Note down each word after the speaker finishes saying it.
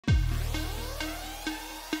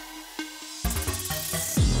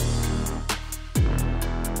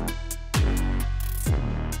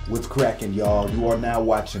What's cracking, y'all? You are now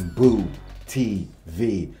watching Boo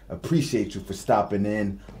TV. Appreciate you for stopping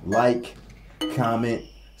in. Like, comment,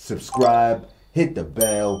 subscribe, hit the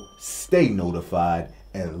bell, stay notified,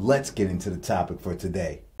 and let's get into the topic for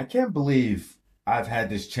today. I can't believe I've had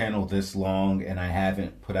this channel this long and I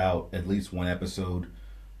haven't put out at least one episode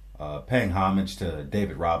paying homage to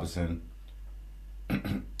David Robinson.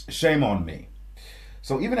 Shame on me.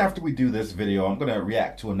 So even after we do this video, I'm going to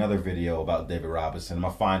react to another video about David Robinson. I'm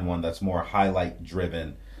going to find one that's more highlight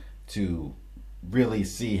driven to really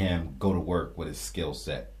see him go to work with his skill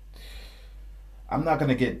set. I'm not going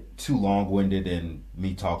to get too long-winded in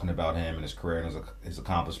me talking about him and his career and his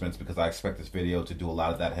accomplishments, because I expect this video to do a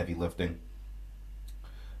lot of that heavy lifting.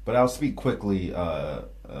 But I'll speak quickly,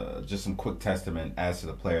 just some quick testament as to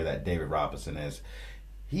the player that David Robinson is.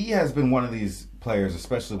 He has been one of these players,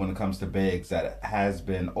 especially when it comes to bigs, that has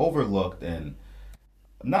been overlooked and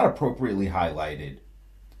not appropriately highlighted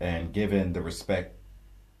and given the respect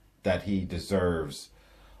that he deserves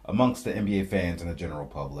amongst the NBA fans and the general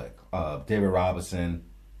public. David Robinson,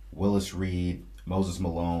 Willis Reed, Moses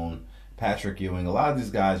Malone, Patrick Ewing, a lot of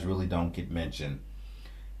these guys really don't get mentioned.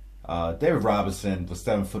 David Robinson was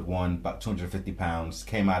 7'1", about 250 pounds,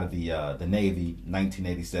 came out of the Navy,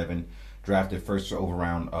 1987, drafted first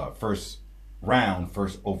overall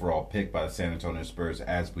pick by the San Antonio Spurs,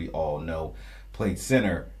 as we all know, played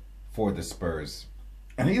center for the Spurs.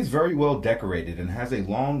 And he is very well decorated and has a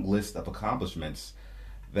long list of accomplishments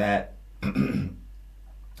that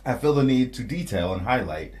I feel the need to detail and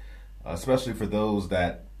highlight, especially for those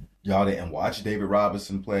that y'all didn't watch David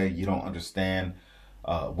Robinson play. You don't understand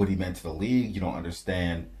what he meant to the league. You don't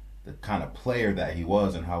understand the kind of player that he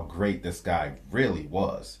was and how great this guy really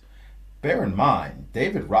was. Bear in mind,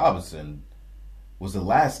 David Robinson was the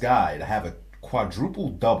last guy to have a quadruple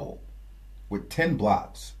double with 10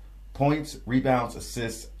 blocks, points, rebounds,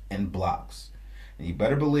 assists, and blocks. And you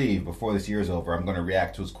better believe before this year's over, I'm going to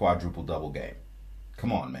react to his quadruple double game.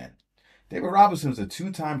 Come on, man. David Robinson is a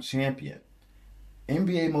two-time champion,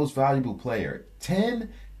 NBA Most Valuable Player,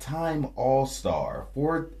 10-time All-Star,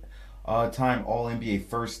 4-time All-NBA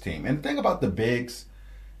First Team. And the thing about the bigs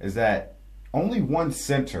is that only one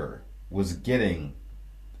center was getting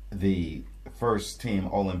the first team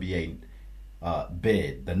All-NBA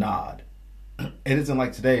bid, the nod. It isn't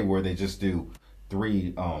like today where they just do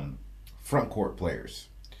 3 front court players.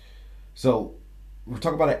 So we're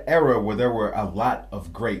talking about an era where there were a lot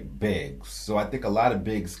of great bigs. So I think a lot of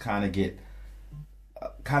bigs kind of get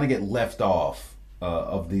left off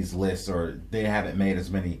of these lists, or they haven't made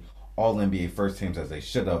as many All-NBA first teams as they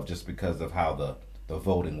should have, just because of how the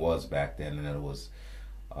voting was back then, and it was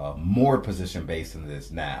more position based than it is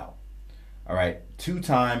now. All right,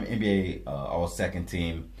 2-time NBA All Second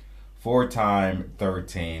Team, 4-time Third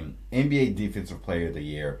Team, NBA Defensive Player of the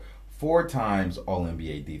Year, 4 times All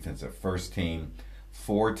NBA Defensive First Team,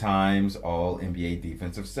 4 times All NBA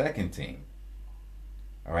Defensive Second Team.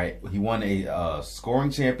 All right, he won a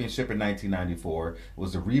scoring championship in 1994,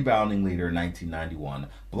 was the rebounding leader in 1991,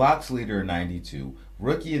 blocks leader in 92,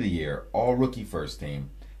 Rookie of the Year, All Rookie First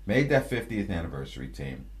Team, made that 50th anniversary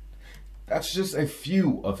team. That's just a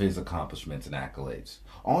few of his accomplishments and accolades.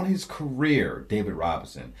 On his career, David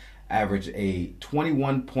Robinson averaged a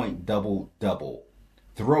 21-point double-double,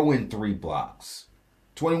 throw in 3 blocks,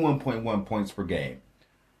 21.1 points per game,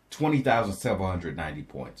 20,790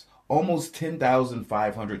 points, almost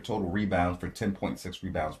 10,500 total rebounds for 10.6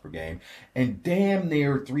 rebounds per game, and damn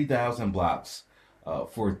near 3,000 blocks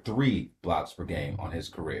for 3 blocks per game on his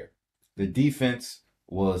career. The defense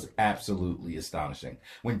was absolutely astonishing.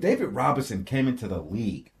 When David Robinson came into the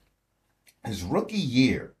league, his rookie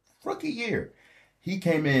year, he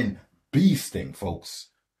came in beasting, folks.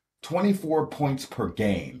 24 points per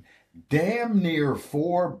game, damn near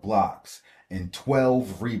 4 blocks, and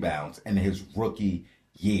 12 rebounds in his rookie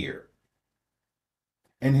year.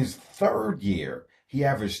 In his third year, he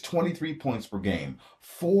averaged 23 points per game,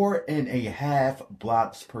 4.5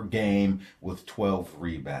 blocks per game with 12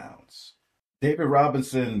 rebounds. David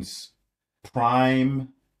Robinson's prime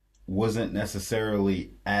wasn't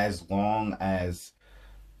necessarily as long as,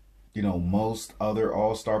 most other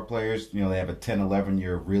all-star players. They have a 10-11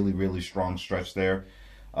 year really strong stretch there.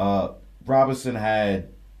 Robinson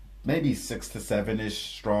had maybe 6 to 7-ish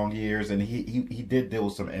strong years, and he did deal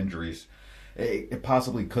with some injuries. It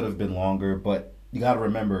possibly could have been longer, but you got to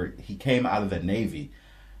remember, he came out of the Navy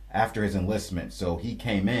after his enlistment, so he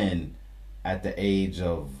came in at the age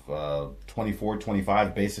of 24,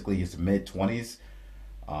 25, basically his mid-20s.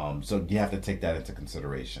 So you have to take that into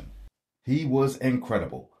consideration. He was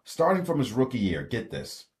incredible. Starting from his rookie year, get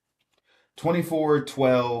this. 24,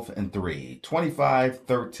 12, and 3. 25,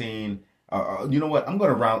 13. You know what? I'm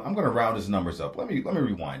gonna round his numbers up. Let me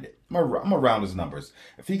rewind it. I'm gonna round his numbers.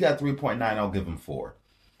 If he got 3.9, I'll give him 4.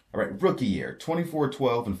 All right, rookie year, 24,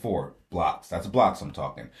 12, and 4 blocks. That's blocks I'm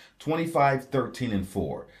talking. 25, 13, and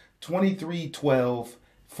 4. 23, 12,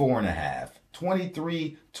 4.5.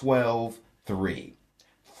 23, 12, 3.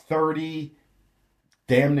 30,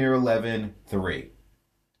 damn near 11, 3.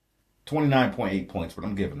 29.8 points, but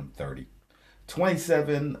I'm giving him 30.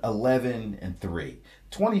 27, 11, and 3.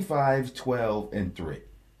 25, 12, and 3.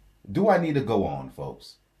 Do I need to go on,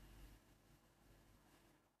 folks?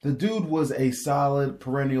 The dude was a solid,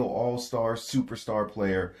 perennial all-star, superstar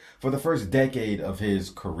player for the first decade of his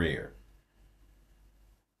career.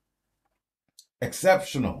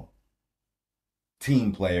 Exceptional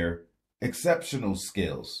team player, exceptional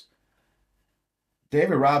skills.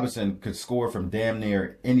 David Robinson could score from damn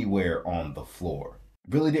near anywhere on the floor.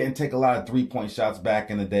 Really didn't take a lot of three-point shots back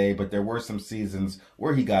in the day, but there were some seasons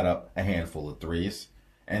where he got up a handful of threes,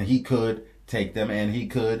 and he could take them and he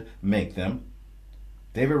could make them.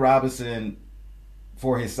 David Robinson,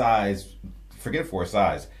 for his size, forget for his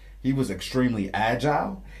size, he was extremely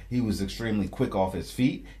agile. He was extremely quick off his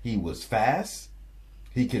feet. He was fast.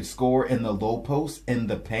 He could score in the low post, in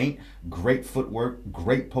the paint. Great footwork,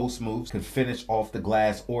 great post moves. Could finish off the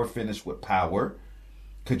glass or finish with power.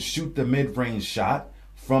 Could shoot the mid-range shot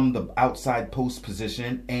from the outside post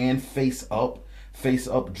position and face up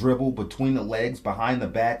dribble between the legs, behind the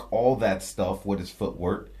back, all that stuff with his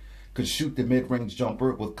footwork. Could shoot the mid-range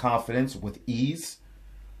jumper with confidence, with ease.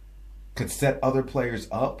 Could set other players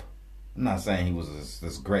up. I'm not saying he was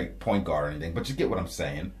this great point guard or anything, but you get what I'm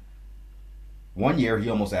saying. One year, he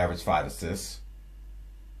almost averaged 5 assists.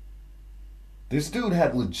 This dude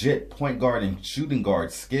had legit point guard and shooting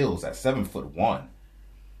guard skills at 7'1".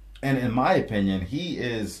 And in my opinion, he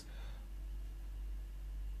is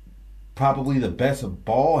probably the best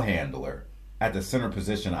ball handler at the center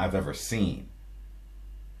position I've ever seen.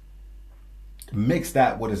 Mix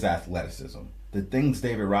that with his athleticism. The things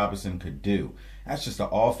David Robinson could do. That's just the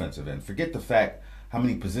offensive end. Forget the fact how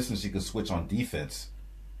many positions he could switch on defense.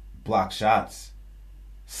 Block shots.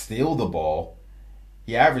 Steal the ball.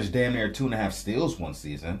 He averaged damn near 2.5 steals one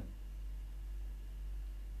season.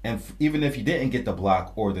 And even if he didn't get the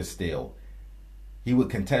block or the steal, he would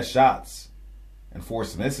contest shots and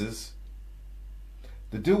force misses.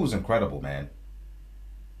 The dude was incredible, man.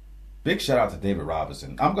 Big shout out to David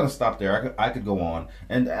Robinson. I'm going to stop there. I could go on.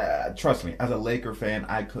 And trust me, as a Laker fan,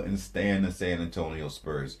 I couldn't stand the San Antonio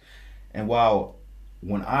Spurs. And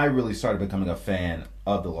when I really started becoming a fan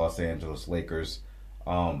of the Los Angeles Lakers,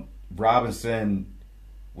 Robinson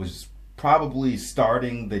was probably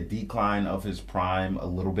starting the decline of his prime a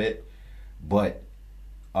little bit. But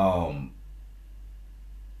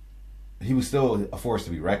he was still a force to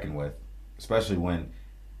be reckoned with, especially when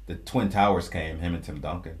the Twin Towers came, him and Tim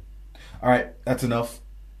Duncan. All right, that's enough.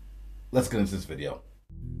 Let's get into this video.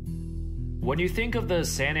 When you think of the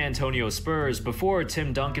San Antonio Spurs before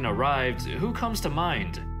Tim Duncan arrived, who comes to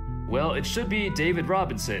mind? Well, it should be David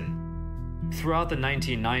Robinson. Throughout the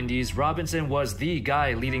 1990s, Robinson was the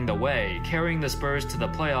guy leading the way, carrying the Spurs to the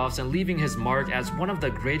playoffs and leaving his mark as one of the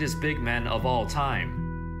greatest big men of all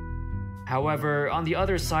time. However, on the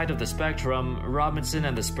other side of the spectrum, Robinson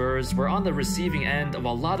and the Spurs were on the receiving end of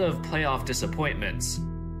a lot of playoff disappointments.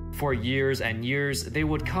 For years and years, they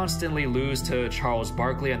would constantly lose to Charles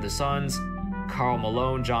Barkley and the Suns, Karl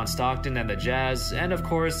Malone, John Stockton and the Jazz, and of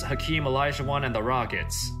course, Hakeem Olajuwon and the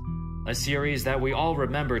Rockets. A series that we all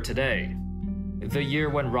remember today. The year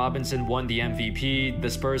when Robinson won the MVP, the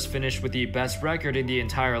Spurs finished with the best record in the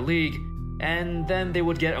entire league, and then they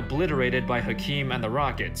would get obliterated by Hakeem and the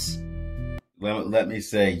Rockets. Let me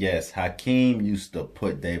say, yes, Hakeem used to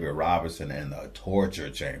put David Robinson in the torture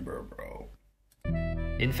chamber, bro.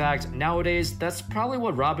 In fact, nowadays, that's probably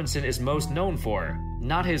what Robinson is most known for.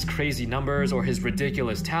 Not his crazy numbers or his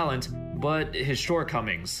ridiculous talent, but his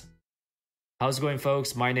shortcomings. How's it going,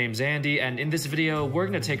 folks? My name's Andy, and in this video, we're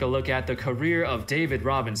going to take a look at the career of David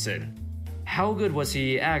Robinson. How good was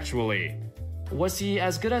he actually? Was he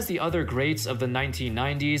as good as the other greats of the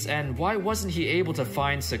 1990s, and why wasn't he able to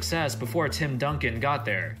find success before Tim Duncan got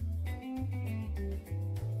there?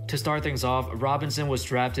 To start things off, Robinson was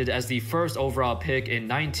drafted as the first overall pick in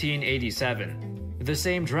 1987. The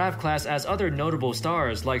same draft class as other notable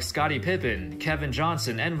stars like Scottie Pippen, Kevin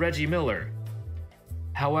Johnson, and Reggie Miller.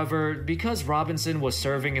 However, because Robinson was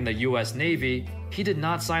serving in the US Navy, he did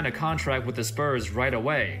not sign a contract with the Spurs right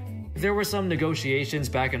away. There were some negotiations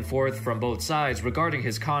back and forth from both sides regarding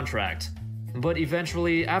his contract. But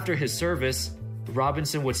eventually, after his service,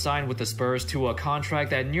 Robinson would sign with the Spurs to a contract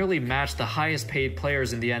that nearly matched the highest paid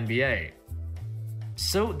players in the NBA.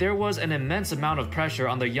 So there was an immense amount of pressure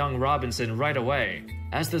on the young Robinson right away,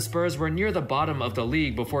 as the Spurs were near the bottom of the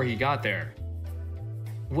league before he got there.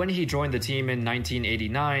 When he joined the team in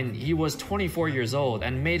 1989, he was 24 years old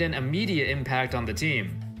and made an immediate impact on the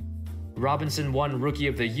team. Robinson won Rookie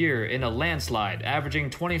of the Year in a landslide, averaging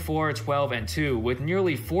 24, 12, and 2 with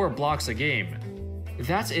nearly 4 blocks a game.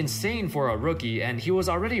 That's insane for a rookie, and he was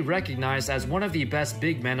already recognized as one of the best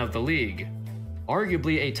big men of the league.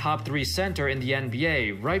 Arguably a top 3 center in the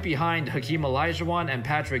NBA, right behind Hakeem Olajuwon and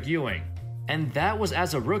Patrick Ewing. And that was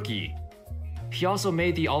as a rookie. He also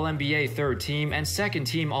made the All-NBA third team and second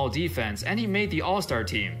team All-Defense, and he made the All-Star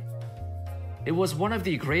team. It was one of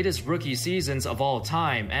the greatest rookie seasons of all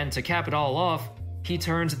time, and to cap it all off, he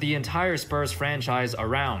turned the entire Spurs franchise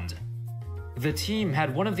around. The team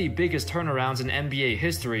had one of the biggest turnarounds in NBA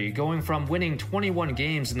history, going from winning 21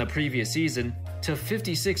 games in the previous season to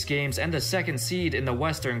 56 games and the second seed in the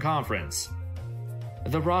Western Conference.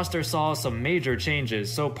 The roster saw some major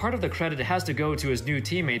changes, so part of the credit has to go to his new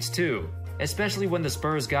teammates too, especially when the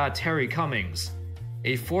Spurs got Terry Cummings,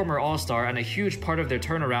 a former All-Star and a huge part of their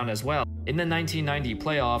turnaround as well. In the 1990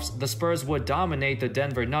 playoffs, the Spurs would dominate the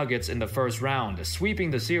Denver Nuggets in the first round,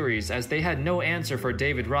 sweeping the series as they had no answer for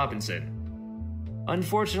David Robinson.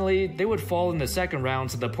 Unfortunately, they would fall in the second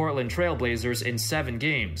round to the Portland Trail Blazers in 7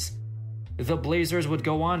 games. The Blazers would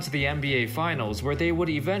go on to the NBA Finals, where they would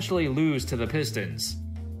eventually lose to the Pistons.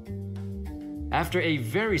 After a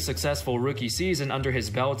very successful rookie season under his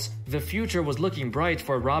belt, the future was looking bright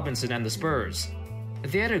for Robinson and the Spurs.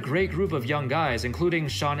 They had a great group of young guys, including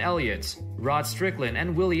Sean Elliott, Rod Strickland,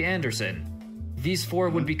 and Willie Anderson. These 4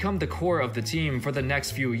 would become the core of the team for the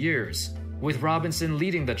next few years, with Robinson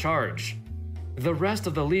leading the charge. The rest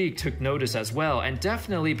of the league took notice as well and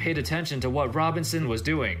definitely paid attention to what Robinson was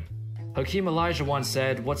doing. Hakeem Olajuwon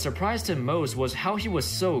said what surprised him most was how he was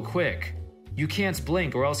so quick. You can't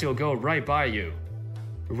blink or else he'll go right by you.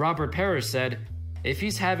 Robert Parrish said, if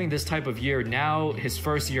he's having this type of year now, his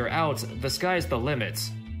first year out, the sky's the limit.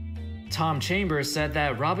 Tom Chambers said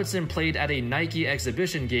that Robinson played at a Nike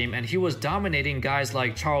exhibition game and he was dominating guys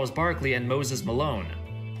like Charles Barkley and Moses Malone.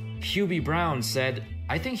 Hubie Brown said,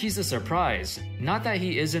 I think he's a surprise. Not that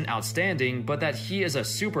he isn't outstanding, but that he is a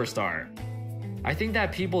superstar. I think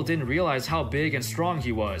that people didn't realize how big and strong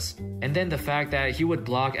he was, and then the fact that he would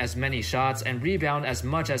block as many shots and rebound as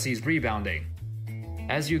much as he's rebounding.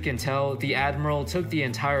 As you can tell, the Admiral took the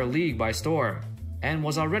entire league by storm, and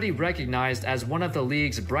was already recognized as one of the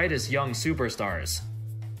league's brightest young superstars.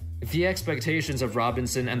 The expectations of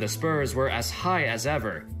Robinson and the Spurs were as high as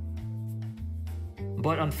ever.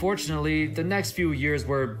 But unfortunately, the next few years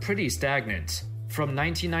were pretty stagnant. From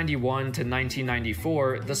 1991 to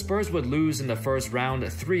 1994, the Spurs would lose in the first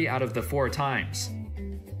round 3 out of the 4 times.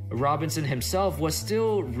 Robinson himself was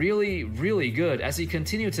still really good as he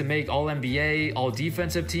continued to make All-NBA,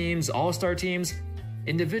 All-Defensive teams, All-Star teams.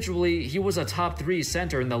 Individually, he was a top 3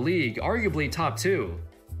 center in the league, arguably top 2.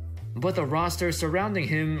 But the roster surrounding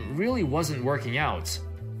him really wasn't working out.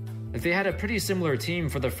 They had a pretty similar team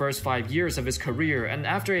for the first 5 years of his career, and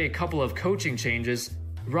after a couple of coaching changes,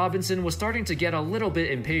 Robinson was starting to get a little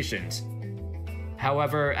bit impatient.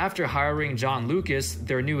 However, after hiring John Lucas,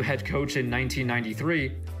 their new head coach in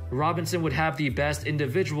 1993, Robinson would have the best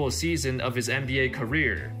individual season of his NBA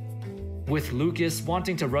career. With Lucas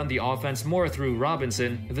wanting to run the offense more through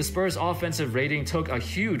Robinson, the Spurs' offensive rating took a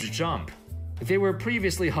huge jump. They were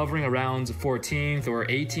previously hovering around 14th or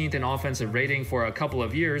 18th in offensive rating for a couple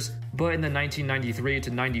of years, but in the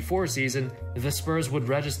 1993-94 season, the Spurs would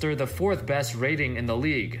register the 4th best rating in the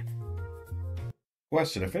league.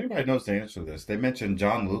 Question, if anybody knows the answer to this, they mentioned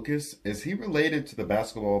John Lucas. Is he related to the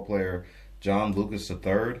basketball player John Lucas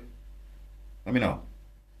III? Let me know.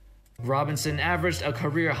 Robinson averaged a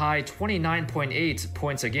career-high 29.8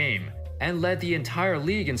 points a game, and led the entire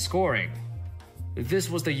league in scoring. This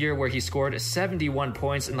was the year where he scored 71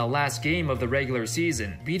 points in the last game of the regular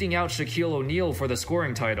season, beating out Shaquille O'Neal for the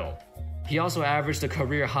scoring title. He also averaged a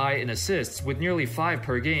career high in assists with nearly 5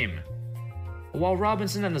 per game. While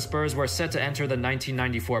Robinson and the Spurs were set to enter the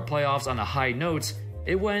 1994 playoffs on a high note,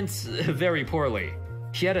 it went very poorly.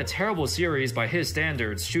 He had a terrible series by his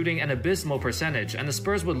standards, shooting an abysmal percentage, and the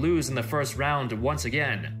Spurs would lose in the first round once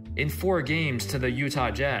again, in 4 games to the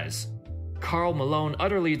Utah Jazz. Karl Malone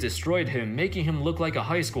utterly destroyed him, making him look like a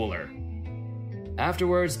high schooler.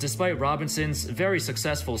 Afterwards, despite Robinson's very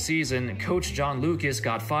successful season, coach John Lucas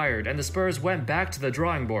got fired and the Spurs went back to the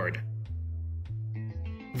drawing board.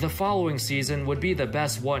 The following season would be the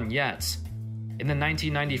best one yet. In the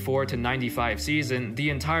 1994-95 season, the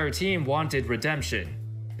entire team wanted redemption.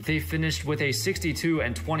 They finished with a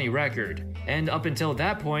 62-20 record, and up until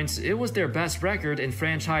that point, it was their best record in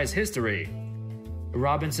franchise history.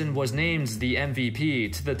 Robinson was named the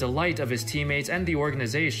MVP to the delight of his teammates and the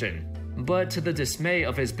organization, but to the dismay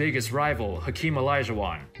of his biggest rival, Hakeem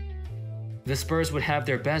Olajuwon. The Spurs would have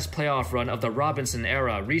their best playoff run of the Robinson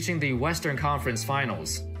era, reaching the Western Conference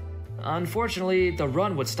Finals. Unfortunately, the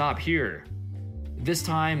run would stop here. This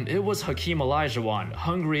time, it was Hakeem Olajuwon,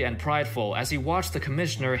 hungry and prideful, as he watched the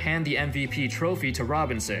commissioner hand the MVP trophy to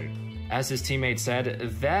Robinson. As his teammate said,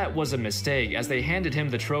 that was a mistake as they handed him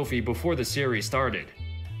the trophy before the series started.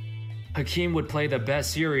 Hakeem would play the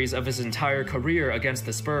best series of his entire career against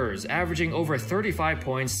the Spurs, averaging over 35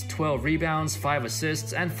 points, 12 rebounds, 5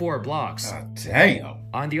 assists, and 4 blocks. God damn.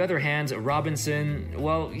 On the other hand, Robinson,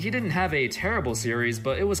 well, he didn't have a terrible series,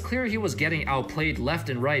 but it was clear he was getting outplayed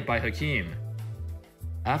left and right by Hakeem.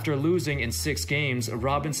 After losing in 6 games,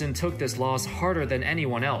 Robinson took this loss harder than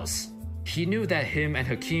anyone else. He knew that him and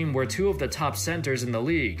Hakeem were 2 of the top centers in the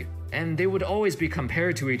league, and they would always be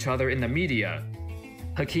compared to each other in the media.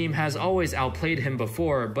 Hakeem has always outplayed him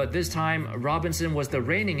before, but this time, Robinson was the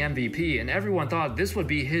reigning MVP and everyone thought this would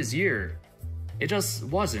be his year. It just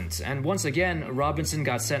wasn't, and once again, Robinson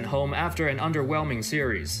got sent home after an underwhelming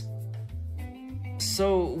series.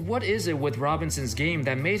 So, what is it with Robinson's game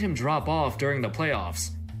that made him drop off during the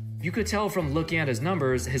playoffs? You could tell from looking at his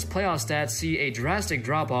numbers, his playoff stats see a drastic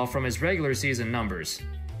drop-off from his regular season numbers.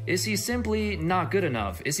 Is he simply not good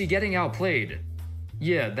enough? Is he getting outplayed?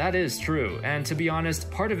 Yeah, that is true, and to be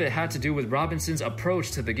honest, part of it had to do with Robinson's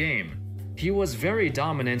approach to the game. He was very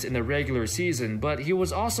dominant in the regular season, but he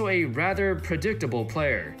was also a rather predictable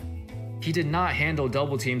player. He did not handle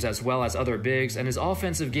double teams as well as other bigs, and his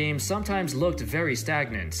offensive game sometimes looked very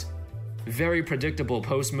stagnant. Very predictable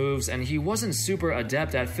post moves, and he wasn't super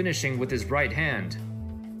adept at finishing with his right hand.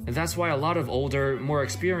 That's why a lot of older, more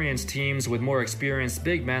experienced teams with more experienced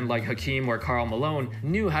big men like Hakeem or Karl Malone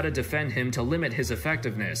knew how to defend him to limit his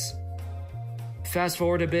effectiveness. Fast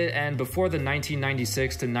forward a bit, and before the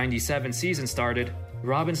 1996-97 season started,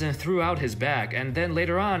 Robinson threw out his back, and then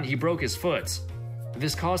later on he broke his foot.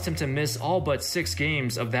 This caused him to miss all but 6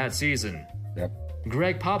 games of that season. Yep.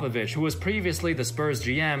 Greg Popovich, who was previously the Spurs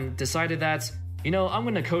GM, decided that, I'm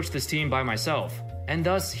going to coach this team by myself. And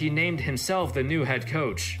thus, he named himself the new head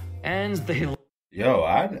coach. And they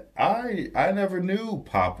I never knew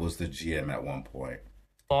Pop was the GM at one point.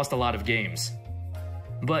 Lost a lot of games.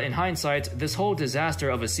 But in hindsight, this whole disaster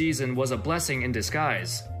of a season was a blessing in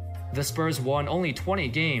disguise. The Spurs won only 20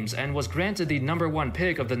 games and was granted the #1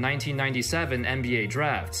 pick of the 1997 NBA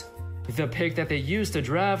draft. The pick that they used to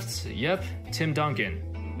draft, Tim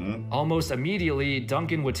Duncan. Almost immediately,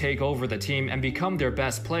 Duncan would take over the team and become their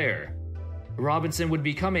best player. Robinson would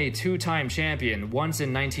become a 2-time champion, once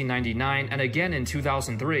in 1999 and again in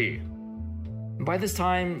 2003. By this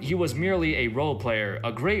time, he was merely a role player,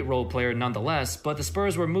 a great role player nonetheless, but the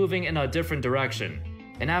Spurs were moving in a different direction.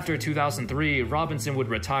 And after 2003, Robinson would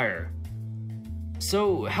retire.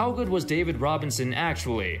 So, how good was David Robinson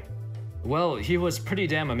actually? Well, he was pretty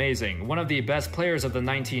damn amazing, one of the best players of the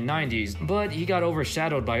 1990s, but he got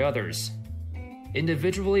overshadowed by others.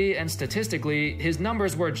 Individually and statistically, his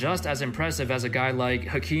numbers were just as impressive as a guy like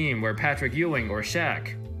Hakeem or Patrick Ewing or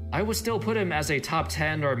Shaq. I would still put him as a top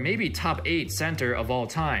 10 or maybe top 8 center of all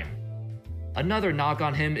time. Another knock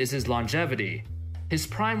on him is his longevity. His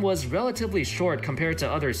prime was relatively short compared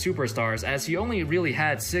to other superstars, as he only really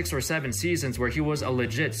had 6 or 7 seasons where he was a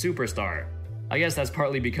legit superstar. I guess that's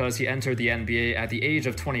partly because he entered the NBA at the age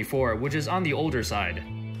of 24, which is on the older side.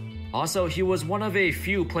 Also, he was one of a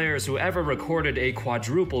few players who ever recorded a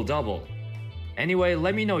quadruple-double. Anyway,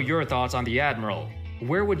 let me know your thoughts on the Admiral.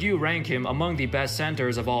 Where would you rank him among the best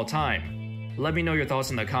centers of all time? Let me know your thoughts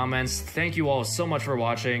in the comments. Thank you all so much for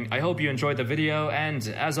watching. I hope you enjoyed the video, and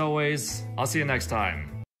as always, I'll see you next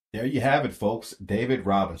time. There you have it, folks. David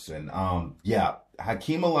Robinson.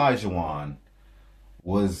 Hakeem Olajuwon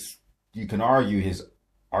was, you can argue, his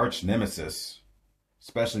arch nemesis,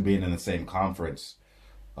 especially being in the same conference,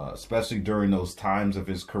 especially during those times of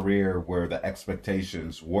his career where the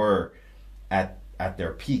expectations were at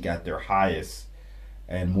their peak, at their highest,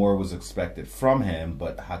 and more was expected from him.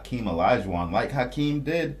 But Hakeem Olajuwon, like Hakeem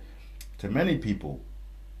did to many people,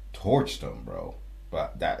 torched him, bro.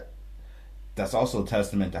 But that's also a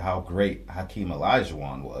testament to how great Hakeem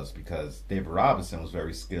Olajuwon was, because David Robinson was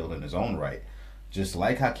very skilled in his own right. Just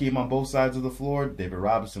like Hakeem on both sides of the floor, David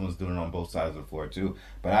Robinson was doing it on both sides of the floor too.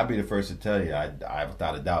 But I'd be the first to tell you, I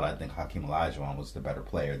without a doubt, I think Hakeem Olajuwon was the better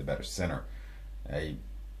player, the better center. I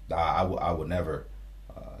would never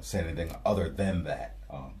say anything other than that.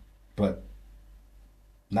 But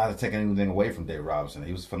not to take anything away from David Robinson,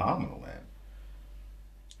 he was phenomenal, man.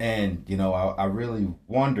 And you know, I really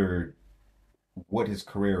wondered what his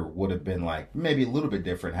career would have been like, maybe a little bit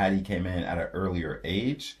different had he came in at an earlier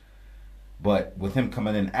age. But with him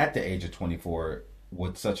coming in at the age of 24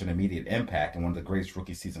 with such an immediate impact and one of the greatest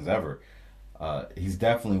rookie seasons ever, he's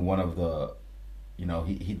definitely one of the, you know,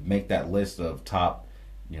 he'd make that list of top,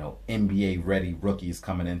 you know, NBA ready rookies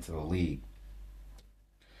coming into the league.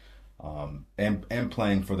 And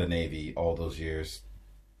playing for the Navy all those years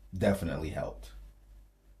definitely helped.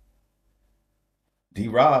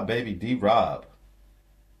 D-Rob, baby, D-Rob.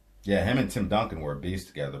 Yeah, him and Tim Duncan were a beast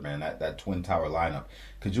together, man. That Twin Tower lineup.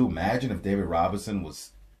 Could you imagine if David Robinson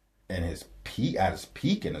was in his peak, at his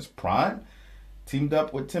peak, in his prime, teamed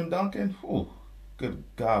up with Tim Duncan? Ooh, good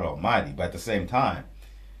God Almighty! But at the same time,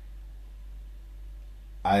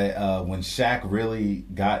 when Shaq really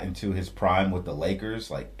got into his prime with the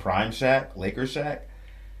Lakers, like prime Shaq, Lakers Shaq,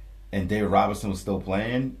 and David Robinson was still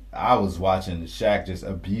playing, I was watching Shaq just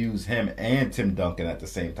abuse him and Tim Duncan at the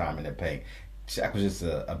same time in the paint. Shaq was just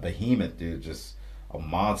a behemoth, dude, just a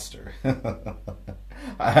monster.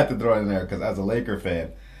 I had to throw it in there because as a Laker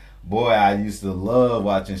fan, boy, I used to love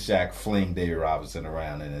watching Shaq fling David Robinson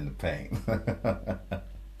around and in the paint.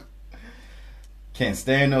 Can't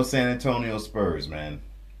stand no San Antonio Spurs, man.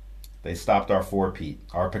 They stopped our four-peat,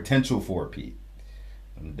 our potential four-peat.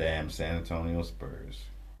 Them damn San Antonio Spurs.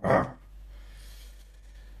 Arrgh.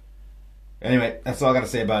 Anyway, that's all I got to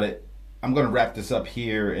say about it. I'm going to wrap this up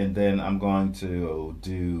here, and then I'm going to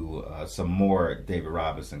do some more David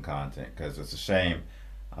Robinson content because it's a shame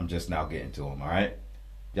I'm just now getting to him, all right?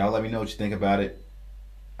 Y'all let me know what you think about it.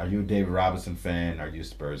 Are you a David Robinson fan? Are you a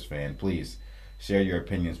Spurs fan? Please share your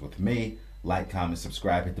opinions with me. Like, comment,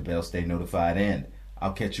 subscribe, hit the bell, stay notified, and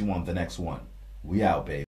I'll catch you on the next one. We out, baby.